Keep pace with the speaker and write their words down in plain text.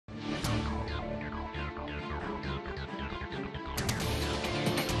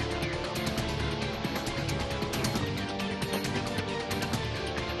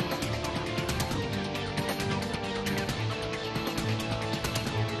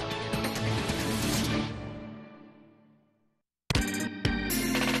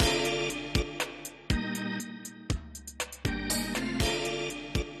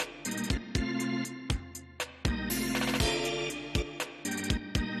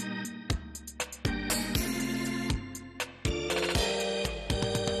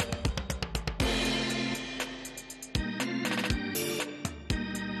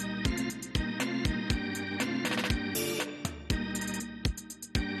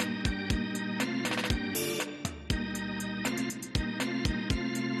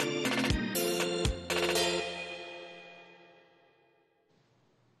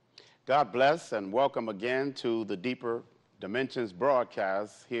God bless and welcome again to the Deeper Dimensions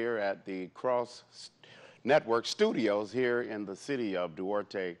broadcast here at the Cross Network Studios here in the city of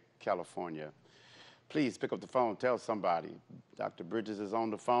Duarte, California. Please pick up the phone, tell somebody. Dr. Bridges is on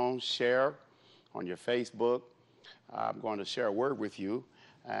the phone. Share on your Facebook. I'm going to share a word with you.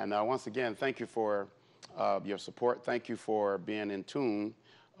 And once again, thank you for your support. Thank you for being in tune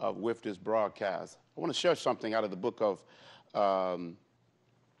with this broadcast. I want to share something out of the book of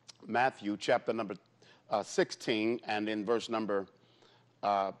Matthew, chapter number 16, and in verse number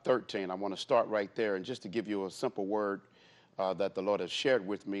 13. I want to start right there, and just to give you a simple word that the Lord has shared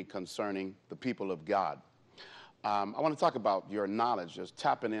with me concerning the people of God. I want to talk about your knowledge, just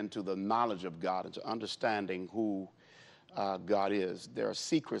tapping into the knowledge of God and to understanding who God is. There are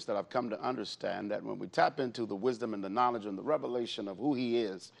secrets that I've come to understand that when we tap into the wisdom and the knowledge and the revelation of who He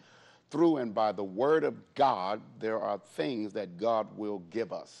is through and by the Word of God, there are things that God will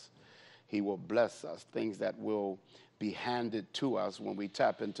give us. He will bless us, things that will be handed to us when we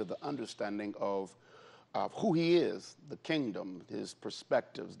tap into the understanding of who He is, the kingdom, His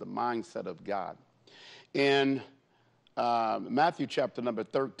perspectives, the mindset of God. In Matthew chapter number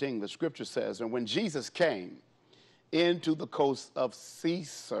 13, the scripture says, and when Jesus came into the coast of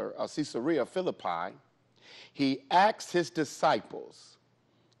Caesarea Philippi, He asked His disciples,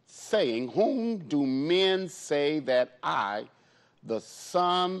 saying, whom do men say that I, the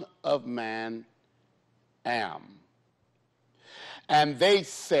Son of Man, am? And they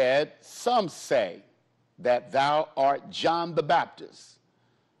said, some say that thou art John the Baptist,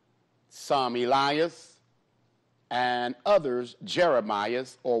 some Elias, and others Jeremiah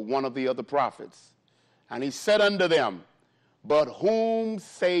or one of the other prophets. And He said unto them, but whom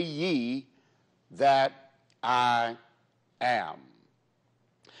say ye that I am?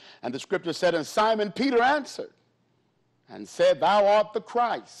 And the scripture said, and Simon Peter answered and said, thou art the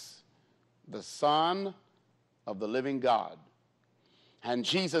Christ, the Son of the living God. And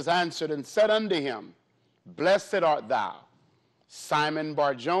Jesus answered and said unto him, blessed art thou, Simon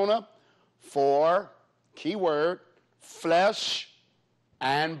Bar-Jonah, for, key word, flesh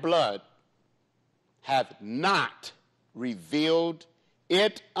and blood hath not revealed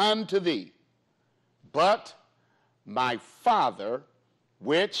it unto thee, but my Father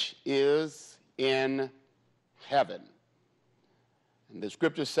which is in heaven. And the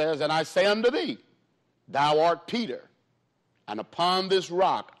scripture says, and I say unto thee, thou art Peter, and upon this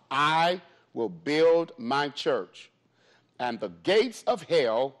rock I will build my church, and the gates of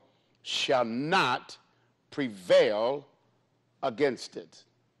hell shall not prevail against it.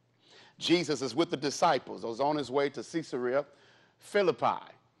 Jesus is with the disciples. He was on his way to Caesarea Philippi.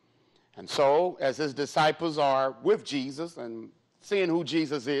 And so, as his disciples are with Jesus and seeing who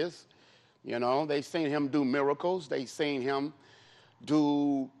Jesus is, you know, they've seen Him do miracles. They've seen Him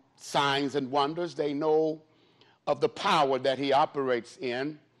do signs and wonders. They know of the power that He operates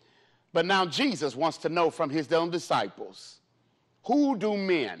in. But now Jesus wants to know from His own disciples, who do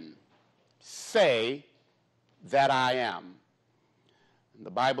men say that I am? And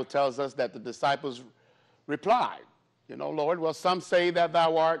the Bible tells us that the disciples replied, you know, Lord, well, some say that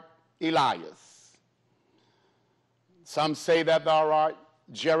thou art Elias. Some say that thou art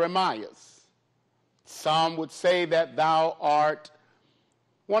Jeremiah. Some would say that thou art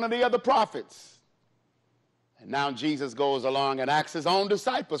one of the other prophets. And now Jesus goes along and asks His own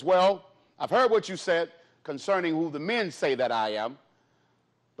disciples, well, I've heard what you said concerning who the men say that I am,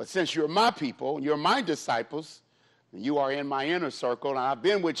 but since you're my people, you're my disciples, and you are in my inner circle, and I've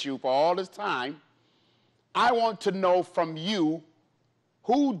been with you for all this time, I want to know from you,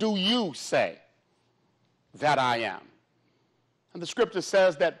 who do you say that I am? And the scripture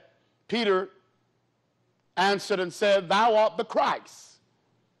says that Peter answered and said, thou art the Christ,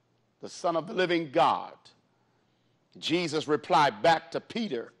 the Son of the living God. Jesus replied back to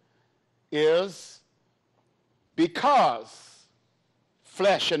Peter, is because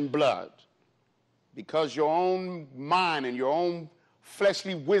flesh and blood, because your own mind and your own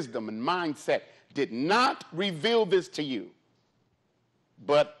fleshly wisdom and mindset did not reveal this to you,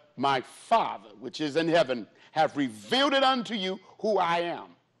 but my Father, which is in heaven, have revealed it unto you who I am.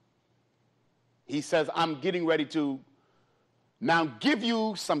 He says, I'm getting ready to now give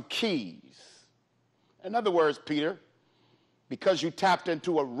you some keys. In other words, Peter, because you tapped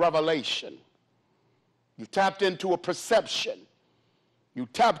into a revelation, you tapped into a perception, you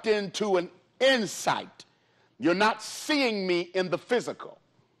tapped into an insight. You're not seeing me in the physical,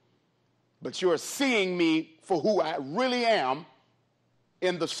 but you're seeing me for who I really am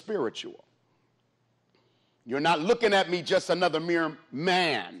in the spiritual. You're not looking at me just another mere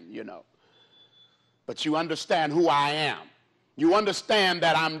man, you know, but you understand who I am. You understand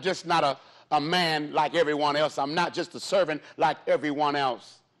that I'm just not a man like everyone else. I'm not just a servant like everyone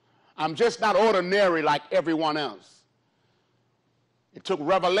else. I'm just not ordinary like everyone else. It took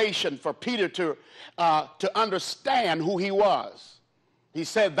revelation for Peter to understand who he was. He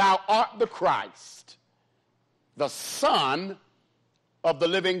said, "Thou art the Christ, the Son of the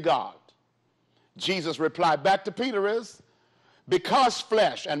living God." Jesus replied back to Peter is, "Because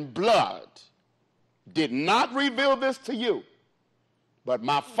flesh and blood did not reveal this to you, but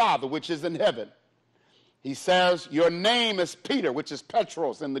my Father which is in heaven." He says, "Your name is Peter," which is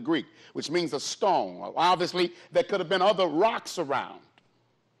Petros in the Greek, which means a stone. Obviously, there could have been other rocks around.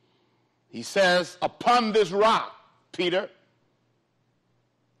 He says, "Upon this rock, Peter,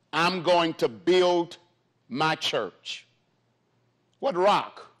 I'm going to build my church." What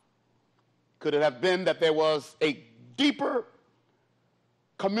rock? Could it have been that there was a deeper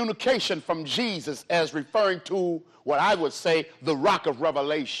communication from Jesus as referring to what I would say the rock of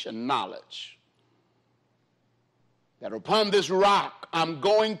revelation knowledge? That upon this rock I'm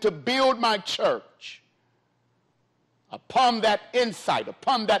going to build my church. Upon that insight,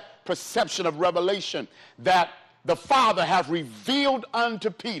 upon that perception of revelation that the Father has revealed unto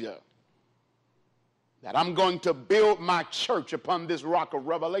Peter, that I'm going to build my church upon this rock of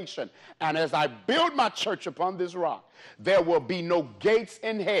revelation. And as I build my church upon this rock, there will be no gates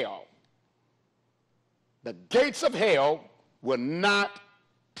in hell. The gates of hell will not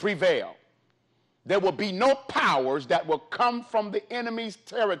prevail. There will be no powers that will come from the enemy's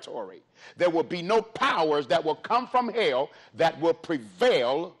territory. There will be no powers that will come from hell that will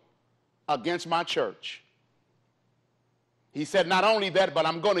prevail against my church. He said, not only that, but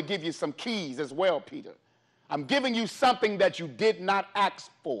I'm going to give you some keys as well, Peter. I'm giving you something that you did not ask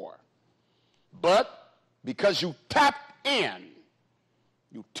for. But because you tapped into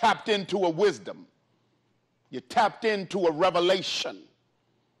a wisdom, you tapped into a revelation,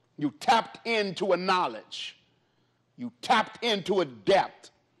 you tapped into a knowledge, you tapped into a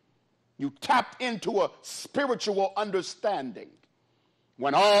depth, you tapped into a spiritual understanding.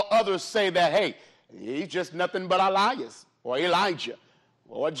 When all others say that, hey, he's just nothing but Elias, or Elijah,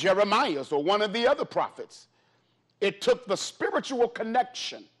 or Jeremiah, or one of the other prophets. It took the spiritual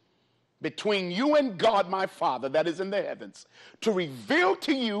connection between you and God, my Father, that is in the heavens, to reveal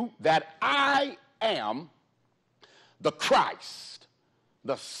to you that I am the Christ,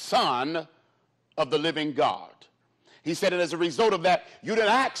 the Son of the living God. He said, and as a result of that, you didn't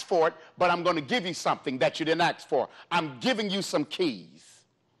ask for it, but I'm going to give you something that you didn't ask for. I'm giving you some keys.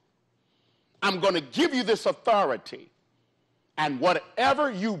 I'm going to give you this authority. And whatever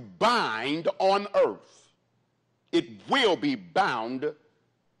you bind on earth, it will be bound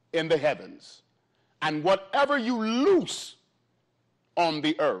in the heavens. And whatever you loose on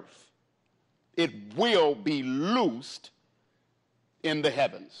the earth, it will be loosed in the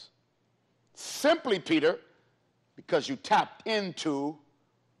heavens. Simply, Peter, because you tapped into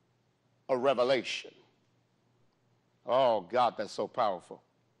a revelation. Oh, God, that's so powerful.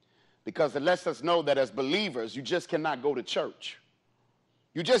 Because it lets us know that as believers, you just cannot go to church.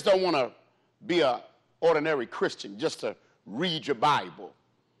 You just don't want to be an ordinary Christian just to read your Bible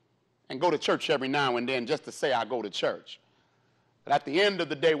and go to church every now and then just to say, I go to church. But at the end of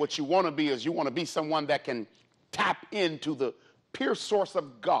the day, what you want to be is you want to be someone that can tap into the pure source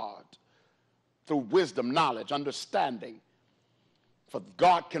of God through wisdom, knowledge, understanding. For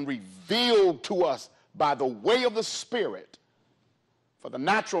God can reveal to us by the way of the Spirit. For the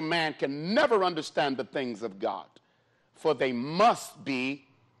natural man can never understand the things of God, for they must be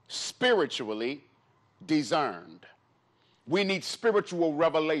spiritually discerned. We need spiritual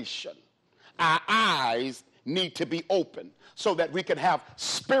revelation. Our eyes need to be open so that we can have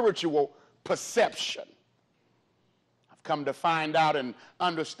spiritual perception. I've come to find out and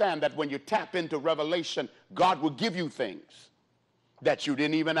understand that when you tap into revelation, God will give you things that you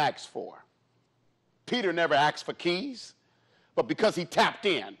didn't even ask for. Peter never asked for keys. But because he tapped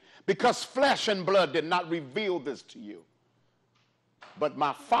in, because flesh and blood did not reveal this to you, but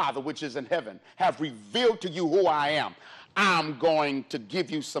my Father which is in heaven have revealed to you who I am, I'm going to give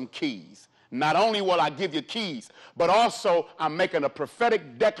you some keys. Not only will I give you keys, but also I'm making a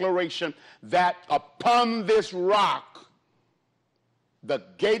prophetic declaration that upon this rock, the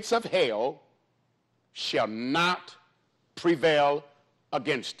gates of hell shall not prevail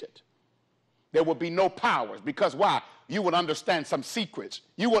against it. There will be no powers. Because why? You would understand some secrets.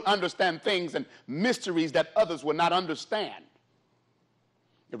 You would understand things and mysteries that others would not understand.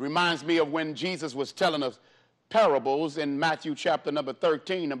 It reminds me of when Jesus was telling us parables in Matthew chapter number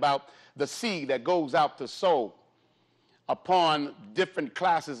 13 about the seed that goes out to sow upon different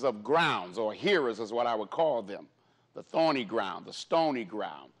classes of grounds, or hearers is what I would call them. the thorny ground, the stony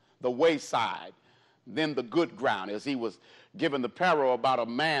ground, the wayside, then the good ground, as he was given the parable about a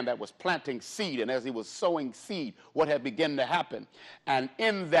man that was planting seed, and as he was sowing seed, what had begun to happen. And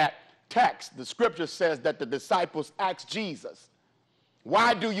in that text, the scripture says that the disciples asked Jesus,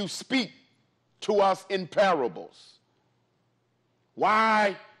 why do you speak to us in parables?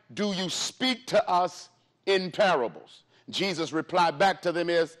 Why do you speak to us in parables? Jesus replied back to them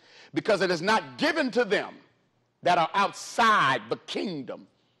is, because it is not given to them that are outside the kingdom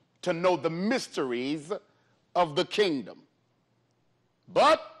to know the mysteries of the kingdom.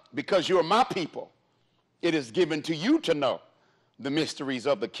 But because you are my people, it is given to you to know the mysteries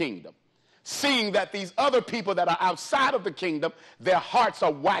of the kingdom. Seeing that these other people that are outside of the kingdom, their hearts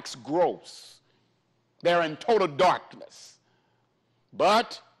are wax gross. They're in total darkness.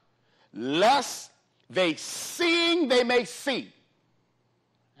 But lest they seeing they may see,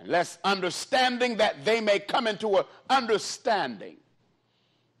 and lest understanding that they may come into an understanding,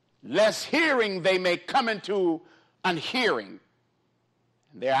 lest hearing they may come into an hearing.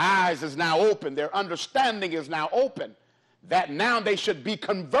 Their eyes is now open, their understanding is now open, that now they should be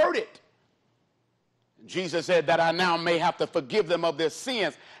converted. Jesus said that I now may have to forgive them of their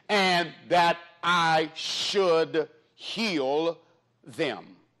sins and that I should heal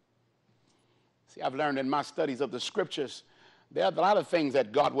them. See, I've learned in my studies of the scriptures, there are a lot of things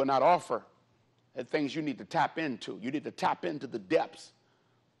that God will not offer, and things you need to tap into. You need to tap into the depths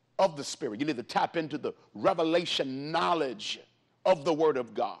of the Spirit. You need to tap into the revelation knowledge of the Word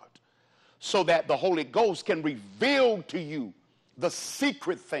of God so that the Holy Ghost can reveal to you the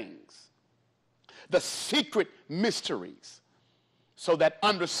secret things, the secret mysteries, so that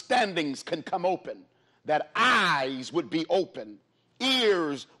understandings can come open, that eyes would be open,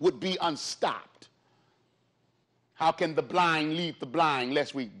 ears would be unstopped. How can the blind lead the blind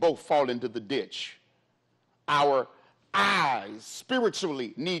lest we both fall into the ditch? Our eyes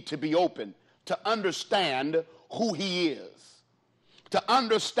spiritually need to be open to understand who he is, to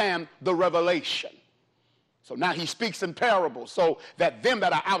understand the revelation. So now he speaks in parables so that them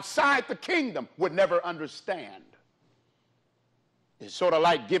that are outside the kingdom would never understand. It's sort of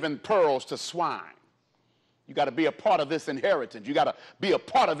like giving pearls to swine. You got to be a part of this inheritance. You got to be a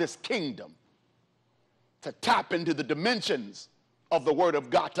part of this kingdom to tap into the dimensions of the Word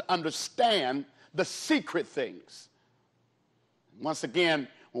of God, to understand the secret things. Once again,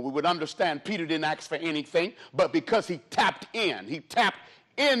 when we would understand, Peter didn't ask for anything, but because he tapped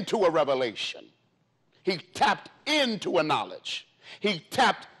into a revelation. He tapped into a knowledge. He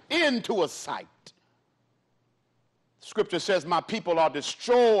tapped into a sight. Scripture says, my people are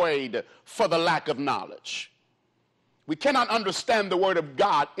destroyed for the lack of knowledge. We cannot understand the Word of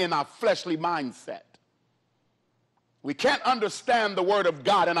God in our fleshly mindset. We can't understand the Word of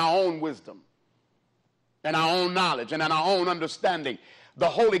God in our own wisdom, in our own knowledge, and in our own understanding. The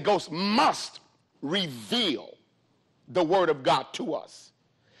Holy Ghost must reveal the Word of God to us,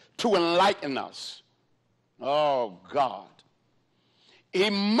 to enlighten us. Oh, God.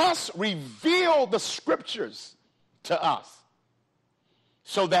 He must reveal the Scriptures to us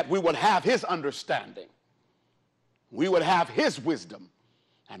so that we would have his understanding. We would have his wisdom,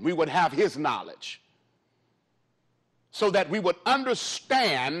 and we would have his knowledge, so that we would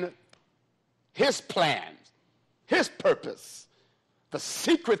understand his plans, his purpose, the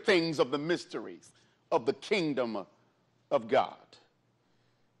secret things of the mysteries of the kingdom of God.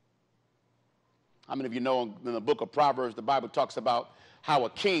 How many of you know in the book of Proverbs, the Bible talks about how a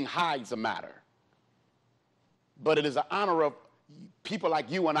king hides a matter? But it is an honor of people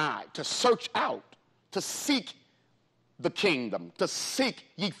like you and I to search out, to seek the kingdom, to seek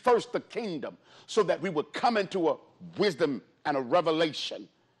ye first the kingdom, so that we would come into a wisdom and a revelation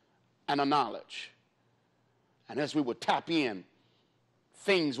and a knowledge. And as we would tap in,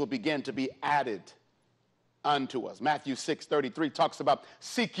 things will begin to be added unto us. Matthew 6:33 talks about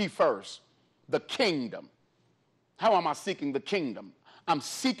seek ye first the kingdom. How am I seeking the kingdom? I'm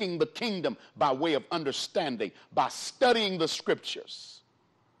seeking the kingdom by way of understanding, by studying the scriptures.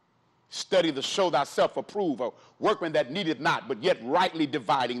 Study to show thyself approved, a workman that needeth not, but yet rightly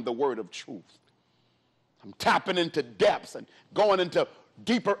dividing the word of truth. I'm tapping into depths and going into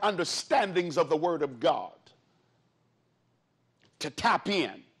deeper understandings of the Word of God. To tap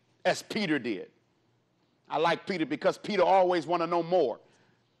in, as Peter did. I like Peter because Peter always want to know more.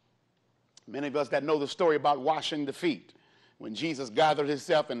 Many of us that know the story about washing the feet. When Jesus gathered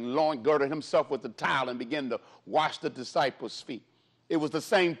himself and girded himself with the towel and began to wash the disciples' feet. It was the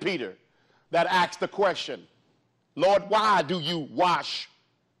same Peter that asked the question, Lord, why do you wash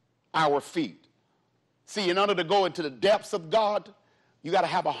our feet? See, in order to go into the depths of God, you got to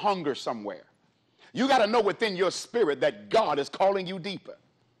have a hunger somewhere. You got to know within your spirit that God is calling you deeper.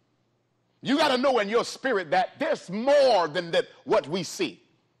 You got to know in your spirit that there's more than what we see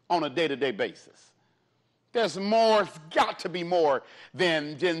on a day-to-day basis. There's more, got to be more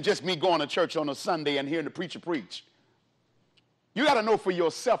than just me going to church on a Sunday and hearing the preacher preach. You got to know for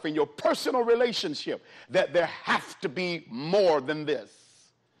yourself in your personal relationship that there has to be more than this.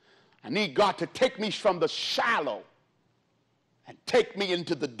 I need God to take me from the shallow and take me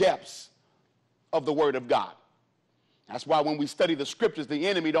into the depths of the Word of God. That's why when we study the scriptures, the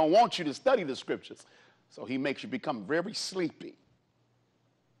enemy don't want you to study the scriptures. So he makes you become very sleepy.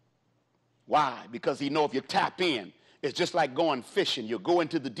 Why? Because he knows if you tap in, it's just like going fishing. You go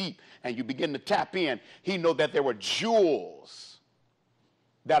into the deep and you begin to tap in. He knows that there were jewels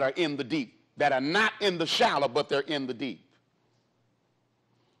that are in the deep, that are not in the shallow, but they're in the deep.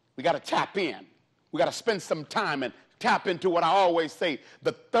 We got to tap in. We got to spend some time and tap into what I always say,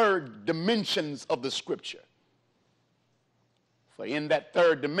 the third dimensions of the scripture. For in that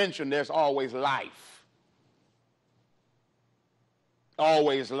third dimension, there's always life.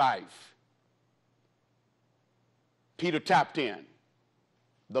 Always life. Peter tapped in.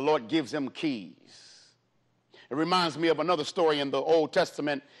 The Lord gives him keys. It reminds me of another story in the Old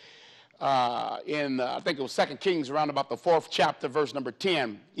Testament I think it was 2 Kings, around about the 4th chapter, verse number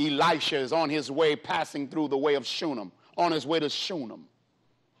 10. Elisha is on his way, passing through the way of Shunem, on his way to Shunem.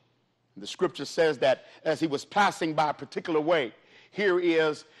 The scripture says that as he was passing by a particular way, here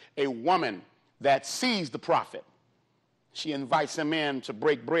is a woman that sees the prophet. She invites him in to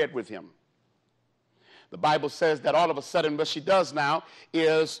break bread with him. The Bible says that all of a sudden what she does now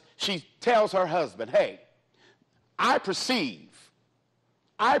is she tells her husband, hey, I perceive,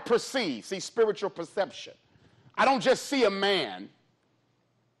 see, spiritual perception. I don't just see a man.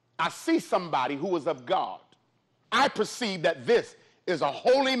 I see somebody who is of God. I perceive that this is a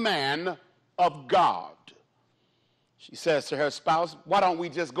holy man of God. She says to her spouse, why don't we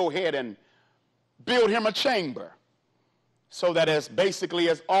just go ahead and build him a chamber so that as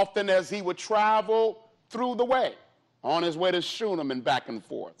often as he would travel through the way, on his way to Shunem and back and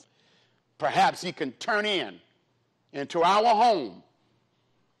forth, perhaps he can turn into our home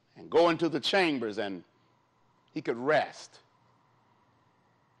and go into the chambers and he could rest.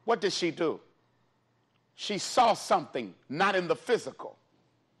 What did she do? She saw something, not in the physical,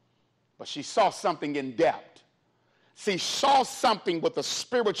 but she saw something in depth. She saw something with a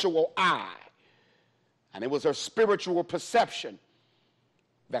spiritual eye, and it was her spiritual perception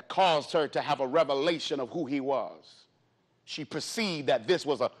that caused her to have a revelation of who he was. She perceived that this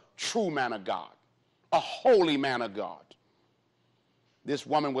was a true man of God, a holy man of God. This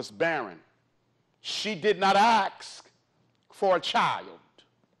woman was barren. She did not ask for a child,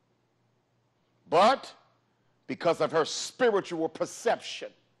 but because of her spiritual perception,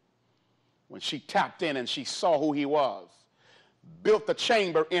 when she tapped in and she saw who he was, built the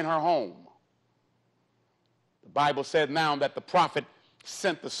chamber in her home. The Bible said now that the prophet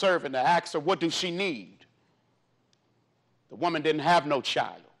sent the servant to ask her, what does she need? The woman didn't have no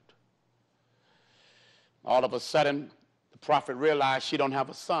child. All of a sudden, the prophet realized she don't have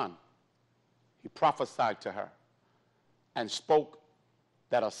a son. He prophesied to her and spoke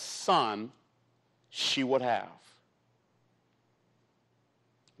that a son she would have.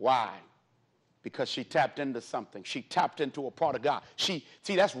 Why? Because she tapped into something. She tapped into a part of God. See,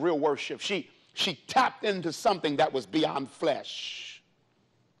 that's real worship. She tapped into something that was beyond flesh.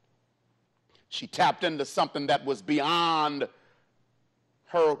 She tapped into something that was beyond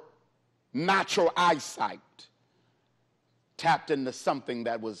her natural eyesight. Tapped into something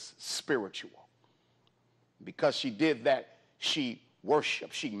that was spiritual. Because she did that, she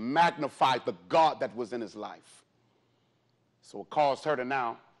worshiped. She magnified the God that was in his life. So it caused her to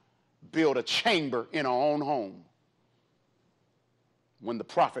now build a chamber in her own home. When the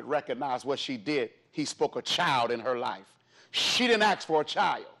prophet recognized what she did, he spoke a child in her life. She didn't ask for a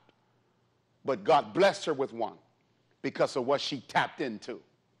child, but God blessed her with one because of what she tapped into.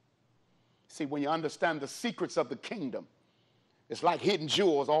 See, when you understand the secrets of the kingdom, it's like hidden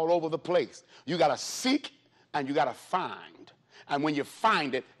jewels all over the place. You got to seek and you got to find. And when you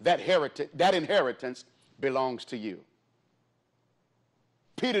find it, that inheritance belongs to you.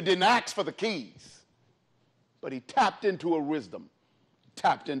 Peter didn't ask for the keys, but he tapped into a wisdom,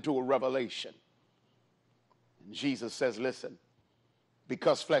 tapped into a revelation. And Jesus says, listen,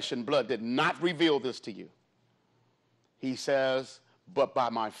 because flesh and blood did not reveal this to you, he says, but by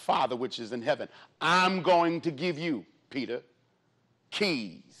my Father which is in heaven, I'm going to give you, Peter,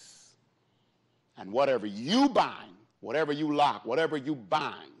 keys. And whatever you bind, whatever you lock, whatever you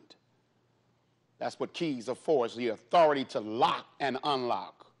bind, that's what keys are for, is the authority to lock and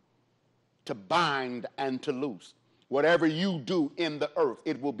unlock. to bind and to loose. Whatever you do in the earth,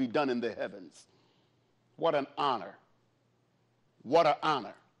 it will be done in the heavens. What an honor. What an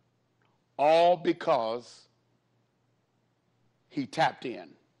honor. All because he tapped in.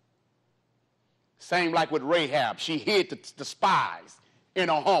 Same like with Rahab. She hid the spies in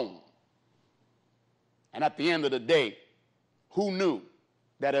her home. And at the end of the day, who knew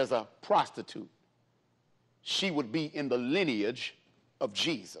that as a prostitute, she would be in the lineage of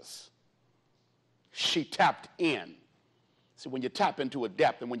Jesus? She tapped in. See, when you tap into a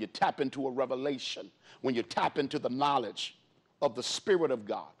depth and when you tap into a revelation, when you tap into the knowledge of the Spirit of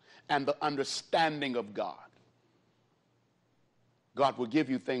God and the understanding of God, God will give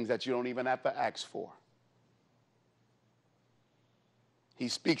you things that you don't even have to ask for. He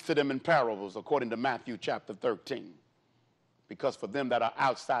speaks to them in parables according to Matthew chapter 13. Because for them that are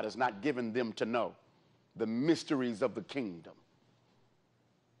outside is not given them to know the mysteries of the kingdom.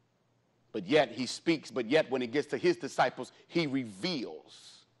 But yet he speaks, but yet when he gets to his disciples, he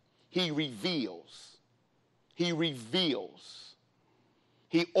reveals. He reveals. He reveals.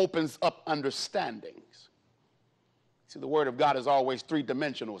 He opens up understandings. See, the word of God is always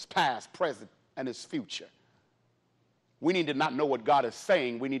three-dimensional. It's past, present, and it's future. We need to not know what God is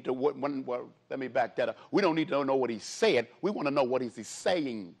saying. We need to, let me back that up. We don't need to know what he said. We want to know what is he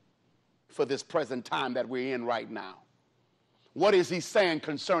saying for this present time that we're in right now. What is he saying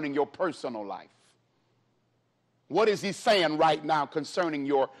concerning your personal life? What is he saying right now concerning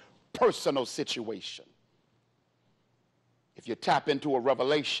your personal situation? If you tap into a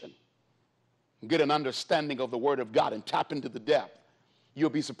revelation, get an understanding of the word of God and tap into the depth, you'll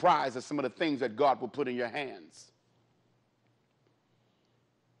be surprised at some of the things that God will put in your hands.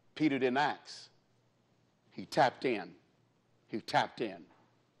 Peter didn't ask. He tapped in. He tapped in.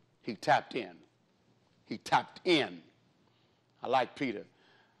 He tapped in. He tapped in. I like Peter.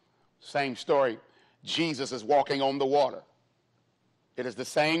 Same story. Jesus is walking on the water. It is the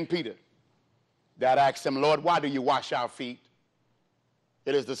same Peter that asked him, Lord, why do you wash our feet?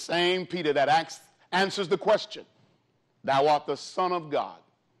 It is the same Peter that answers the question, thou art the Son of God,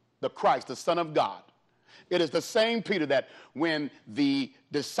 the Christ, the Son of God. It is the same Peter that when the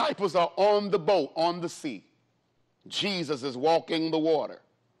disciples are on the boat, on the sea, Jesus is walking the water.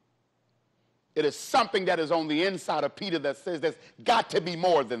 It is something that is on the inside of Peter that says there's got to be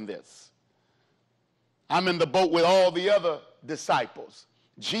more than this. I'm in the boat with all the other disciples.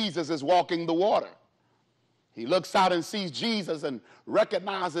 Jesus is walking the water. He looks out and sees Jesus and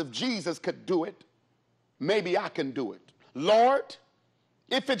recognizes if Jesus could do it, maybe I can do it. Lord,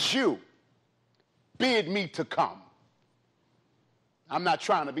 if it's you, bid me to come. I'm not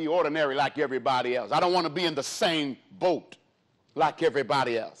trying to be ordinary like everybody else. I don't want to be in the same boat like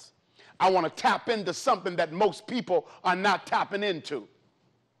everybody else. I want to tap into something that most people are not tapping into.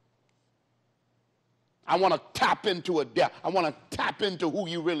 I want to tap into a depth. I want to tap into who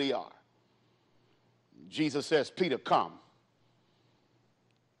you really are. Jesus says, Peter, come.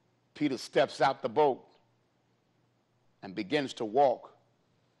 Peter steps out the boat and begins to walk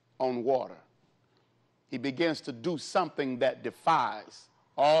on water. He begins to do something that defies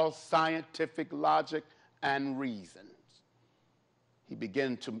all scientific logic and reason. He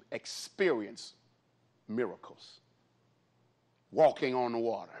began to experience miracles. Walking on the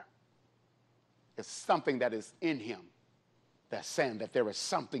water. It's something that is in him that's saying that there is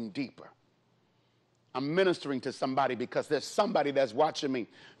something deeper. I'm ministering to somebody because there's somebody that's watching me.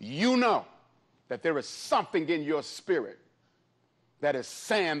 You know that there is something in your spirit that is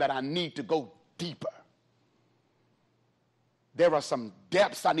saying that I need to go deeper. There are some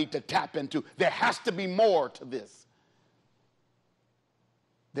depths I need to tap into. There has to be more to this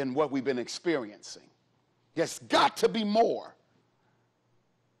than what we've been experiencing. There's got to be more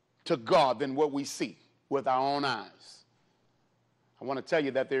to God than what we see with our own eyes. I want to tell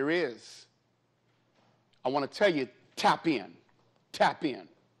you that there is. I want to tell you, tap in, tap in.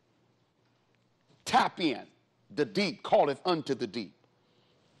 Tap in. The deep calleth unto the deep.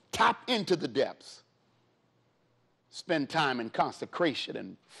 Tap into the depths. Spend time in consecration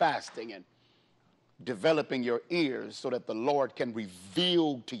and fasting and developing your ears so that the Lord can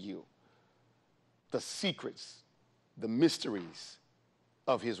reveal to you the secrets, the mysteries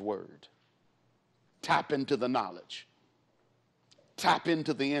of his word. Tap into the knowledge. Tap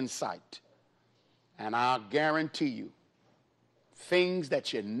into the insight. And I'll guarantee you, things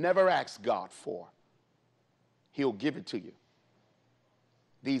that you never asked God for, he'll give it to you.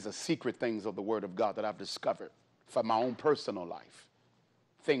 These are secret things of the word of God that I've discovered for my own personal life.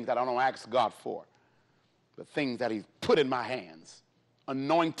 Things that I don't ask God for, but things that he's put in my hands.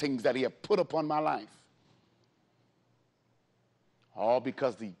 Anointings that he has put upon my life. All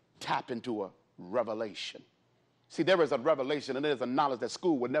because the tap into a revelation. See, there is a revelation and there's a knowledge that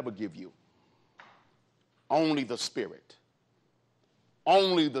school would never give you. Only the Spirit.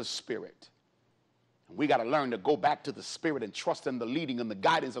 Only the Spirit. And we got to learn to go back to the Spirit and trust in the leading and the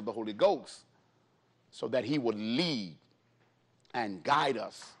guidance of the Holy Ghost so that he would lead and guide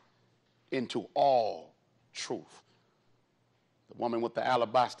us into all truth. The woman with the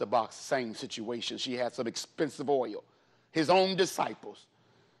alabaster box, same situation. She had some expensive oil. His own disciples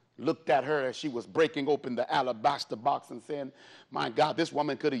looked at her as she was breaking open the alabaster box and saying, my God, this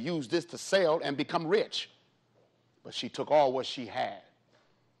woman could have used this to sell and become rich. But she took all what she had,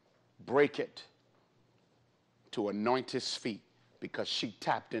 break it to anoint his feet because she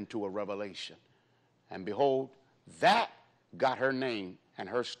tapped into a revelation. And behold, that got her name and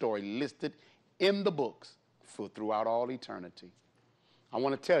her story listed in the books for throughout all eternity. I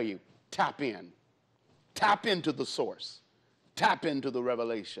want to tell you, tap in. Tap into the source. Tap into the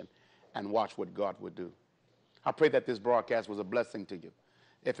revelation and watch what God would do. I pray that this broadcast was a blessing to you.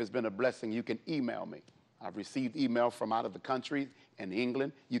 If it's been a blessing, you can email me. I've received email from out of the country in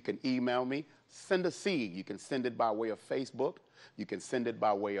England. You can email me. Send a seed. You can send it by way of Facebook. You can send it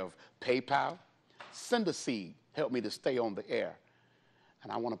by way of PayPal. Send a seed. Help me to stay on the air.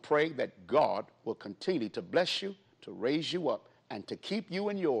 And I want to pray that God will continue to bless you, to raise you up, and to keep you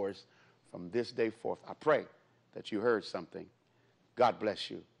and yours from this day forth. I pray that you heard something. God bless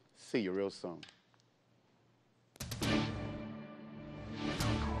you. See you real soon.